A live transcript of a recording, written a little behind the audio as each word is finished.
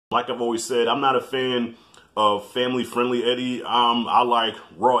Like I've always said, I'm not a fan of family-friendly Eddie. I like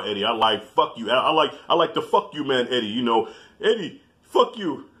raw Eddie. I like fuck you. I like the fuck you man Eddie. You know, Eddie, fuck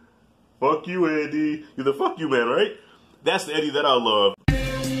you. Fuck you, Eddie. You're the fuck you man, right? That's the Eddie that I love.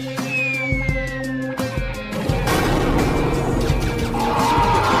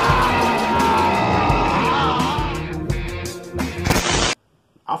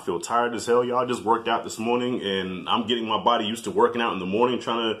 I feel tired as hell, y'all. I just worked out this morning, and I'm getting my body used to working out in the morning,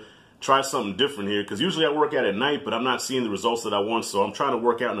 trying to try something different here, because usually I work out at night, but I'm not seeing the results that I want, so I'm trying to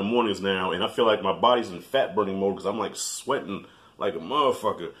work out in the mornings now, and I feel like my body's in fat burning mode, because I'm like sweating like a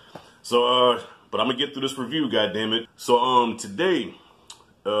motherfucker. So, but I'm gonna get through this review, goddammit. So, today,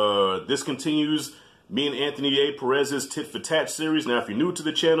 this continues me and Anthony A. Perez's Tit for Tat series. Now, if you're new to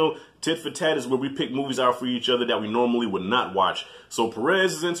the channel, Tit for Tat is where we pick movies out for each other that we normally would not watch. So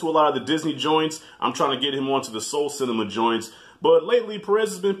Perez is into a lot of the Disney joints. I'm trying to get him onto the Soul Cinema joints. But lately, Perez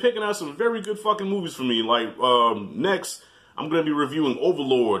has been picking out some very good fucking movies for me. Like, next, I'm going to be reviewing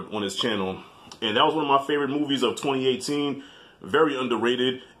Overlord on his channel. And that was one of my favorite movies of 2018. Very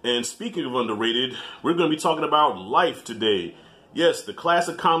underrated. And speaking of underrated, we're going to be talking about Life today. Yes, the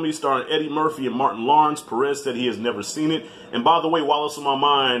classic comedy starring Eddie Murphy and Martin Lawrence. Perez said he has never seen it. And by the way, while it's on my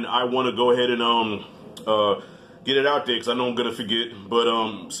mind, I want to go ahead and get it out there because I know I'm going to forget.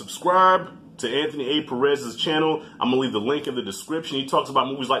 But subscribe to Anthony A. Perez's channel. I'm going to leave the link in the description. He talks about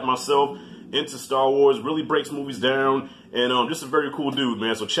movies like myself, into Star Wars, really breaks movies down. And just a very cool dude,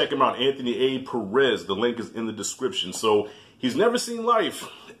 man. So check him out, Anthony A. Perez. The link is in the description. So he's never seen Life.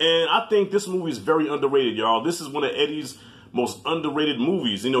 And I think this movie is very underrated, y'all. This is one of Eddie's most underrated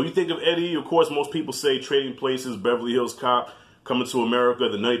movies. You know, you think of Eddie, of course, most people say Trading Places, Beverly Hills Cop, Coming to America,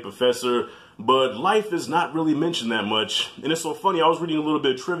 The Nutty Professor, but Life is not really mentioned that much. And it's so funny, I was reading a little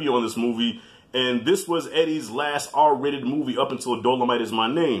bit of trivia on this movie, and this was Eddie's last R-rated movie up until Dolomite Is My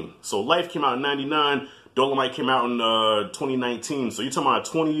Name. So Life came out in '99, Dolomite came out in 2019. So you're talking about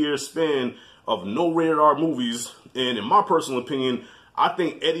a 20-year span of no rated R movies, and in my personal opinion, I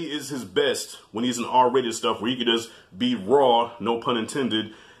think Eddie is his best when he's in R-rated stuff where he could just be raw, no pun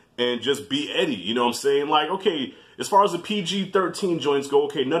intended, and just be Eddie. You know what I'm saying? Like, okay, as far as the PG-13 joints go,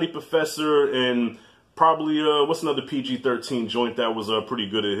 okay, Nutty Professor and probably, what's another PG-13 joint that was pretty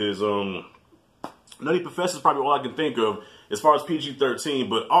good at his, Nutty Professor is probably all I can think of as far as PG-13,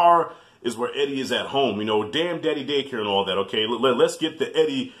 but R is where Eddie is at home. You know, damn Daddy Daycare and all that, okay? Let's get the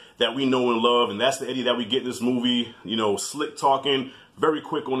Eddie that we know and love, and that's the Eddie that we get in this movie, you know, slick talking, very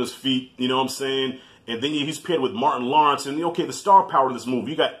quick on his feet, you know what I'm saying? And then he's paired with Martin Lawrence, and okay, the star power of this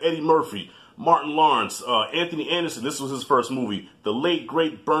movie, you got Eddie Murphy, Martin Lawrence, Anthony Anderson, this was his first movie, the late,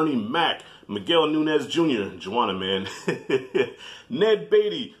 great Bernie Mac, Miguel Nunez Jr., Joanna, man, Ned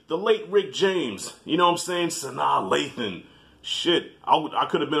Beatty, the late Rick James, you know what I'm saying? Sanaa Lathan, shit, I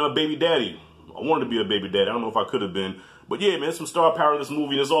could have been a baby daddy. I wanted to be a baby daddy, I don't know if I could have been. But yeah, man, some star power in this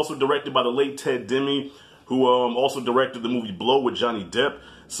movie. And it's also directed by the late Ted Demme, who also directed the movie Blow with Johnny Depp.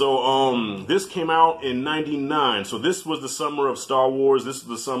 So this came out in '99. So this was the summer of Star Wars. This is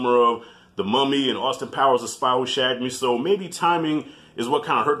the summer of The Mummy and Austin Powers, The Spy Who Shagged Me. So maybe timing is what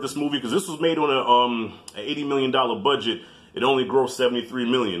kind of hurt this movie, because this was made on an $80 million budget. It only grossed $73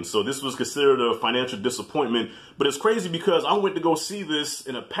 million. So this was considered a financial disappointment. But it's crazy because I went to go see this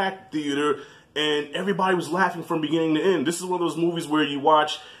in a packed theater, and everybody was laughing from beginning to end. This is one of those movies where you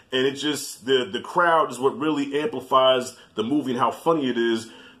watch and it just, the crowd is what really amplifies the movie and how funny it is.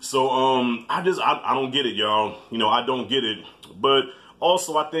 So, I don't get it, y'all. You know, I don't get it. But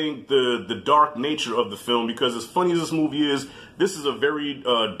also, I think the dark nature of the film, because as funny as this movie is, this is a very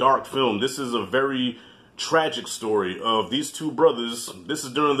dark film. This is a very tragic story of these two brothers. This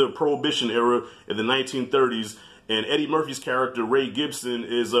is during the Prohibition era in the 1930s. And Eddie Murphy's character, Ray Gibson,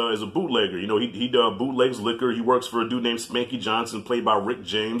 is a bootlegger. You know, he bootlegs liquor. He works for a dude named Spanky Johnson, played by Rick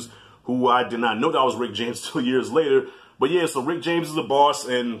James, who I did not know that was Rick James till years later. But yeah, so Rick James is the boss,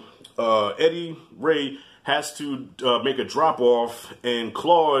 and Eddie Ray has to make a drop-off, and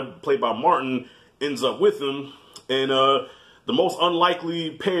Claude, played by Martin, ends up with him. And the most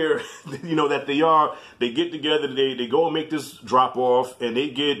unlikely pair, you know, that they are, they get together, they go and make this drop-off, and they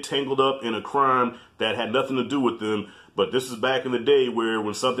get tangled up in a crime that had nothing to do with them. But this is back in the day where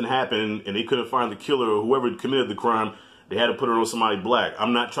when something happened and they couldn't find the killer or whoever committed the crime, they had to put it on somebody black.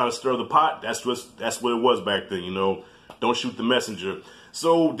 I'm not trying to stir the pot. That's what it was back then, you know. Don't shoot the messenger.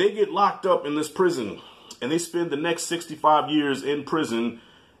 So they get locked up in this prison, and they spend the next 65 years in prison,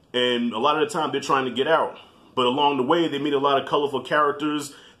 and a lot of the time they're trying to get out. But along the way, they meet a lot of colorful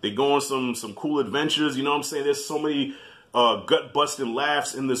characters. They go on some cool adventures. You know what I'm saying? There's so many gut-busting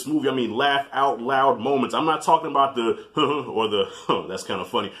laughs in this movie. I mean, laugh out loud moments. I'm not talking about the or the that's kind of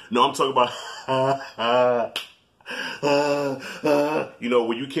funny. No, I'm talking about you know,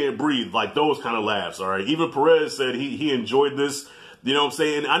 when you can't breathe, like those kind of laughs. All right. Even Perez said he enjoyed this. You know what I'm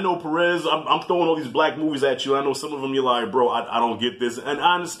saying? I know Perez, I'm throwing all these black movies at you. I know some of them you're like, bro, I don't get this. And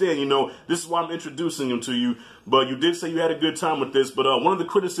I understand, you know, this is why I'm introducing them to you. But you did say you had a good time with this. But one of the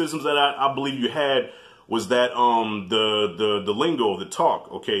criticisms that I believe you had was that the lingo, the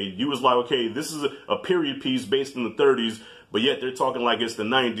talk, okay? You was like, okay, this is a period piece based in the 30s, but yet they're talking like it's the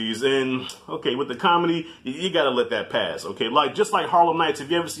 90s. And, okay, with the comedy, you got to let that pass, okay? Like, just like Harlem Nights.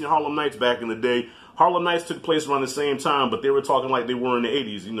 Have you ever seen Harlem Nights back in the day? Harlem Nights took place around the same time, but they were talking like they were in the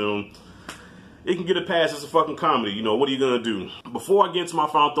 80s, you know. It can get a pass. It's a fucking comedy. You know, what are you going to do? Before I get into my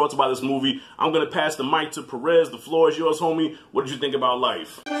final thoughts about this movie, I'm going to pass the mic to Perez. The floor is yours, homie. What did you think about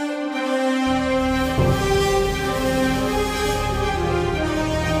life?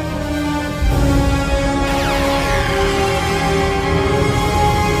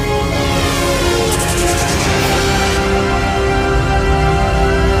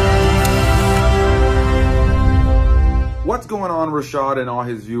 What's going on, Rashad and all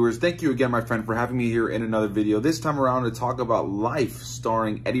his viewers? Thank you again, my friend, for having me here in another video. This time around to talk about Life,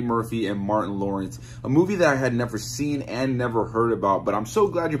 starring Eddie Murphy and Martin Lawrence. A movie that I had never seen and never heard about, but I'm so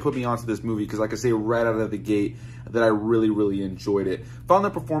glad you put me onto this movie because, like I say right out of the gate, that I really enjoyed it. Found the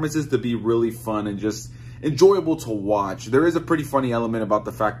performances to be really fun and just enjoyable to watch. There is a pretty funny element about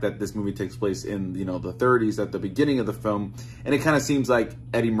the fact that this movie takes place in, you know, the 30s at the beginning of the film, and it kind of seems like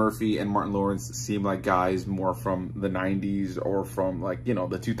Eddie Murphy and Martin Lawrence seem like guys more from the 90s or from, like, you know,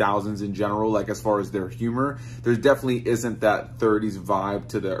 the 2000s in general. Like, as far as their humor, there definitely isn't that 30s vibe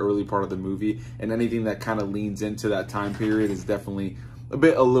to the early part of the movie, and anything that kind of leans into that time period is definitely a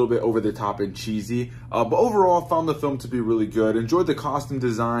little bit over the top and cheesy, but overall found the film to be really good. Enjoyed the costume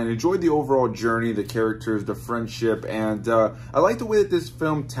design, enjoyed the overall journey, the characters, the friendship, and I like the way that this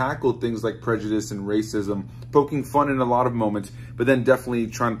film tackled things like prejudice and racism, poking fun in a lot of moments, but then definitely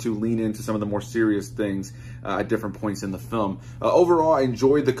trying to lean into some of the more serious things at different points in the film. Overall, I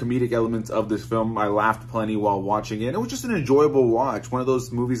enjoyed the comedic elements of this film. I laughed plenty while watching it. It was just an enjoyable watch. One of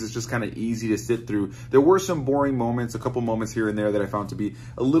those movies that's just kind of easy to sit through. There were some boring moments, a couple moments here and there that I found to be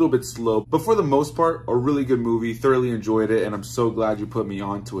a little bit slow, but for the most part, a really good movie. Thoroughly enjoyed it, and I'm so glad you put me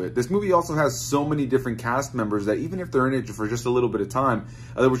onto it. This movie also has so many different cast members that even if they're in it for just a little bit of time,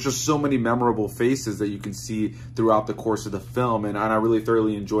 there was just so many memorable faces that you can see throughout the course of the film, and I really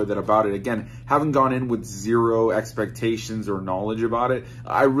thoroughly enjoyed that about it. Again, having gone in with zero expectations or knowledge about it,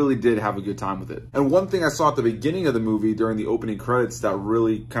 I really did have a good time with it. And one thing I saw at the beginning of the movie during the opening credits that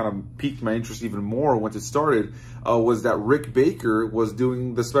really kind of piqued my interest even more once it started was that Rick Baker was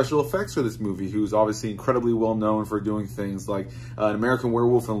doing the special effects for this movie, who's obviously incredibly well known for doing things like An American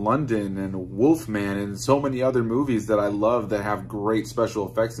Werewolf in London and Wolfman and so many other movies that I love that have great special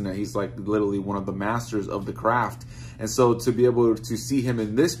effects in it. He's like literally one of the masters of the craft. And so to be able to see him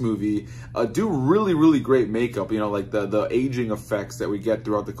in this movie do really great makeup, you know, like the aging effects that we get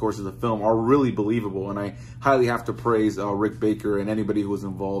throughout the course of the film are really believable. And I highly have to praise Rick Baker and anybody who was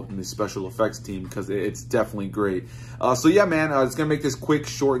involved in the special effects team because it's definitely great. So yeah, man, it's gonna make this quick,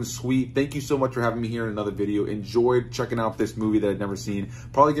 short, and sweet. Thank you so much for having me here in another video. Enjoyed checking out this movie that I'd never seen.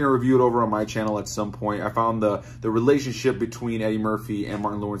 Probably gonna review it over on my channel at some point. I found the relationship between Eddie Murphy and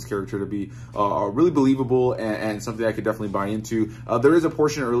Martin Lawrence's character to be really believable and something I could definitely buy into. There is a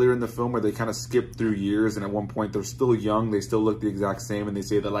portion earlier in the film where they kind of skip through years, and at one point they're still young, they still look the exact same, and they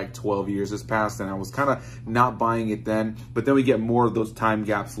say that like 12 years has passed, and I was kind of not buying it then, but then we get more of those time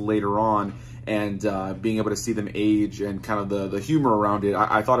gaps later on, and being able to see them age and kind of the humor around it,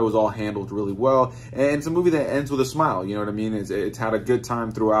 I thought it was all handled really well. And it's a movie that ends with a smile, you know what I mean? It's had a good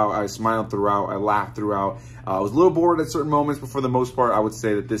time throughout. I smiled throughout, I laughed throughout. I was a little bored at certain moments, but for the most part, I would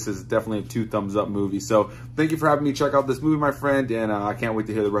say that this is definitely a 2 thumbs up movie. So thank you for having me check out this movie, my friend, and I can't wait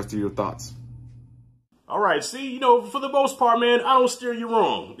to hear the rest of your thoughts. All right, see, you know, for the most part, man, I don't steer you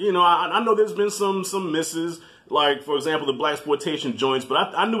wrong. You know, I know there's been some misses, like, for example, the blaxploitation joints,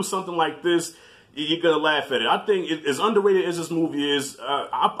 but I knew something like this, you're going to laugh at it. I think as underrated as this movie is,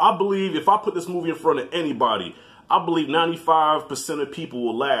 I believe if I put this movie in front of anybody, I believe 95% of people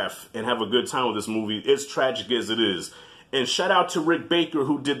will laugh and have a good time with this movie. It's tragic as it is. And shout out to Rick Baker,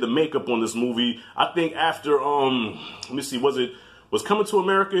 who did the makeup on this movie. I think after, let me see, was Coming to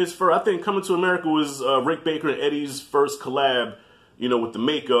America his first? I think Coming to America was Rick Baker and Eddie's first collab, you know, with the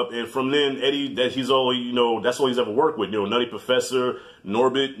makeup. And from then, Eddie, he's all, you know, that's all he's ever worked with. You know, Nutty Professor,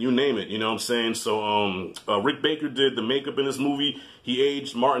 Norbit, you name it. You know what I'm saying? So Rick Baker did the makeup in this movie. He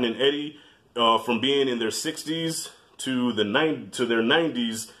aged Martin and Eddie from being in their 60s to their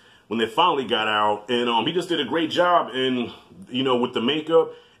 90s when they finally got out, and he just did a great job in, you know, with the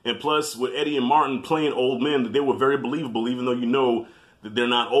makeup, and plus with Eddie and Martin playing old men, they were very believable, even though you know that they're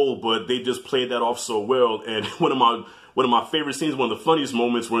not old, but they just played that off so well. And one of my favorite scenes, one of the funniest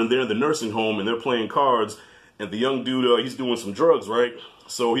moments, when they're in the nursing home and they're playing cards, and the young dude, he's doing some drugs, right?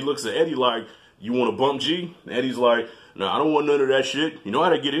 So he looks at Eddie like, "You want a bump, G?" And Eddie's like, "No, I don't want none of that shit. You know how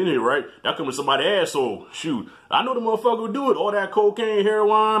to get in here, right? That comes from somebody's asshole. Shoot, I know the motherfucker would do it. All that cocaine,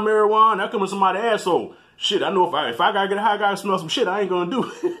 heroin, marijuana, that comes from somebody's asshole. Shit, I know if I gotta get high, I gotta smell some shit, I ain't gonna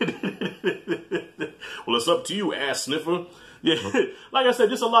do it." Well, it's up to you, ass sniffer. Yeah, like I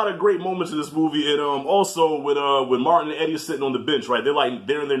said, just a lot of great moments in this movie, and also with Martin and Eddie sitting on the bench, right?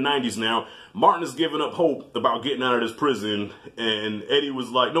 They're in their 90s now. Martin is giving up hope about getting out of this prison, and Eddie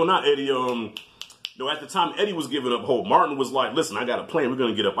was like, no, not Eddie. No, at the time Eddie was giving up hope. Martin was like, "Listen, I got a plan. We're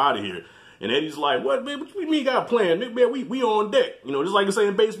gonna get up out of here." And Eddie's like, "What, man? What do you mean you got a plan? Man, we on deck. You know, just like I say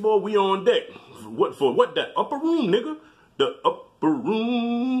in baseball, we on deck. What for? What, that upper room, nigga? The upper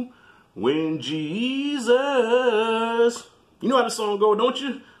room when Jesus." You know how the song go, don't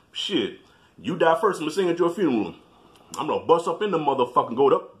you? Shit, you die first. I'm gonna sing at your funeral. I'm gonna bust up in the motherfucking go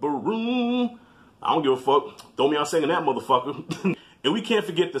to upper room. I don't give a fuck. Throw me out singing that motherfucker. And we can't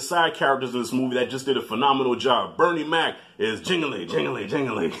forget the side characters in this movie that just did a phenomenal job. Bernie Mac is jingly, jingly,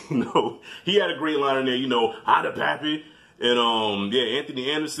 jingly. You know, he had a great line in there, you know, "Hi to Pappy." And yeah,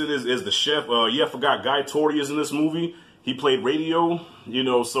 Anthony Anderson is the chef. Yeah, I forgot Guy Torry is in this movie. He played Radio, you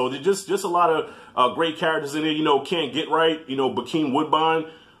know, so there's just a lot of great characters in there. You know, Can't Get Right, you know, Bakeem Woodbine,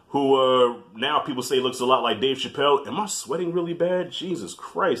 who now people say looks a lot like Dave Chappelle. Am I sweating really bad? Jesus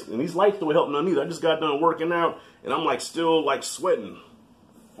Christ. And these lights don't help none either. I just got done working out, and I'm like still like sweating.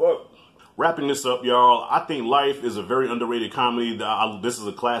 Fuck. Wrapping this up, y'all, I think Life is a very underrated comedy. This is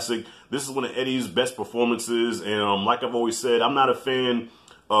a classic. This is one of Eddie's best performances, and like I've always said, I'm not a fan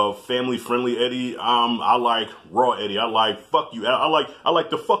of family-friendly Eddie. I like raw Eddie. I like fuck you. I like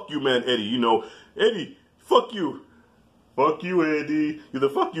the fuck you man Eddie. You know, Eddie, fuck you. Fuck you, Eddie. You're the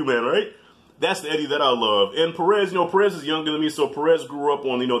fuck you man, right? That's the Eddie that I love. And Perez, you know, Perez is younger than me, so Perez grew up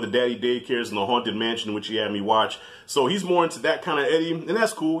on, you know, the daddy daycares and the haunted mansion, which he had me watch. So he's more into that kind of Eddie, and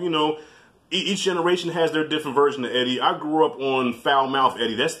that's cool, you know. Each generation has their different version of Eddie. I grew up on foul mouth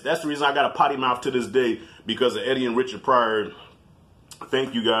Eddie. That's the reason I got a potty mouth to this day, because of Eddie and Richard Pryor.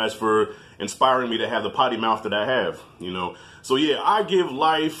 Thank you guys for inspiring me to have the potty mouth that I have, you know. So yeah, I give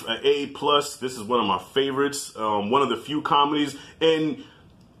Life an A+. This is one of my favorites, one of the few comedies, and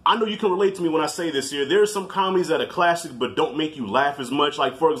I know you can relate to me when I say this here. There are some comedies that are classic but don't make you laugh as much.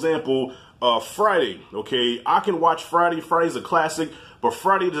 Like, for example, Friday, okay? I can watch Friday. Friday's a classic, but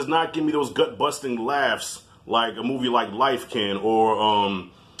Friday does not give me those gut-busting laughs like a movie like Life can, or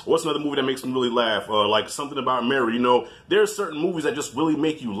what's another movie that makes me really laugh? Like Something About Mary. You know, there are certain movies that just really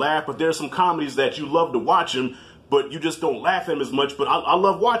make you laugh, but there are some comedies that you love to watch them, but you just don't laugh at them as much. But I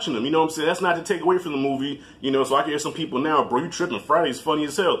love watching them. You know what I'm saying? That's not to take away from the movie. You know, so I can hear some people now, "Bro, you tripping. Friday's funny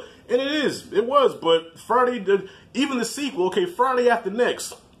as hell." And it is. It was. But Friday, even the sequel, okay, Friday After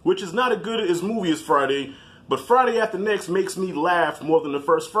Next, which is not as good as movie as Friday, but Friday After Next makes me laugh more than the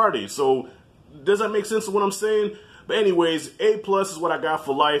first Friday. So does that make sense of what I'm saying? But anyways, A+ is what I got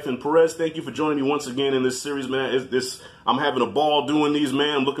for Life. And Perez, thank you for joining me once again in this series, man. I'm having a ball doing these,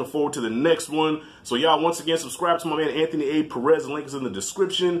 man. I'm looking forward to the next one. So y'all, once again, subscribe to my man Anthony A. Perez. The link is in the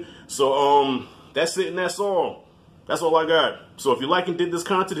description. So that's it, and that's all. That's all I got. So if you like and did this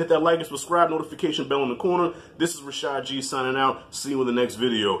content, hit that like and subscribe, notification bell in the corner. This is Rashad G signing out. See you in the next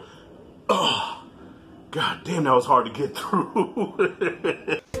video. Oh, God damn, that was hard to get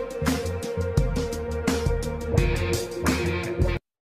through.